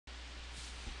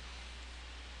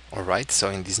Alright, so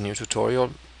in this new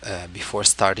tutorial, before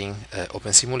starting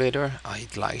OpenSimulator,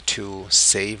 I'd like to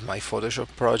save my Photoshop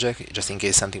project just in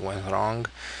case something went wrong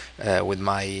with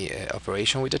my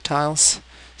operation with the tiles.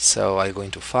 So I go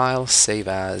into File, Save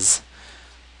As,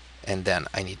 and then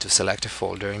I need to select a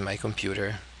folder in my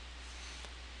computer,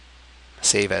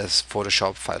 Save as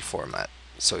Photoshop file format.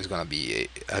 So it's gonna be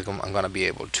I'm gonna be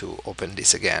able to open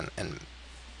this again and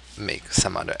make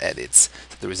some other edits.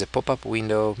 So there is a pop-up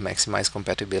window, maximize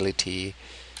compatibility.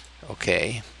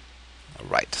 Okay,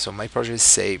 right, so my project is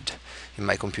saved in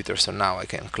my computer, so now I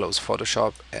can close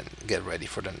Photoshop and get ready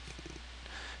for the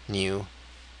new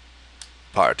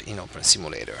part in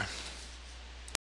OpenSimulator.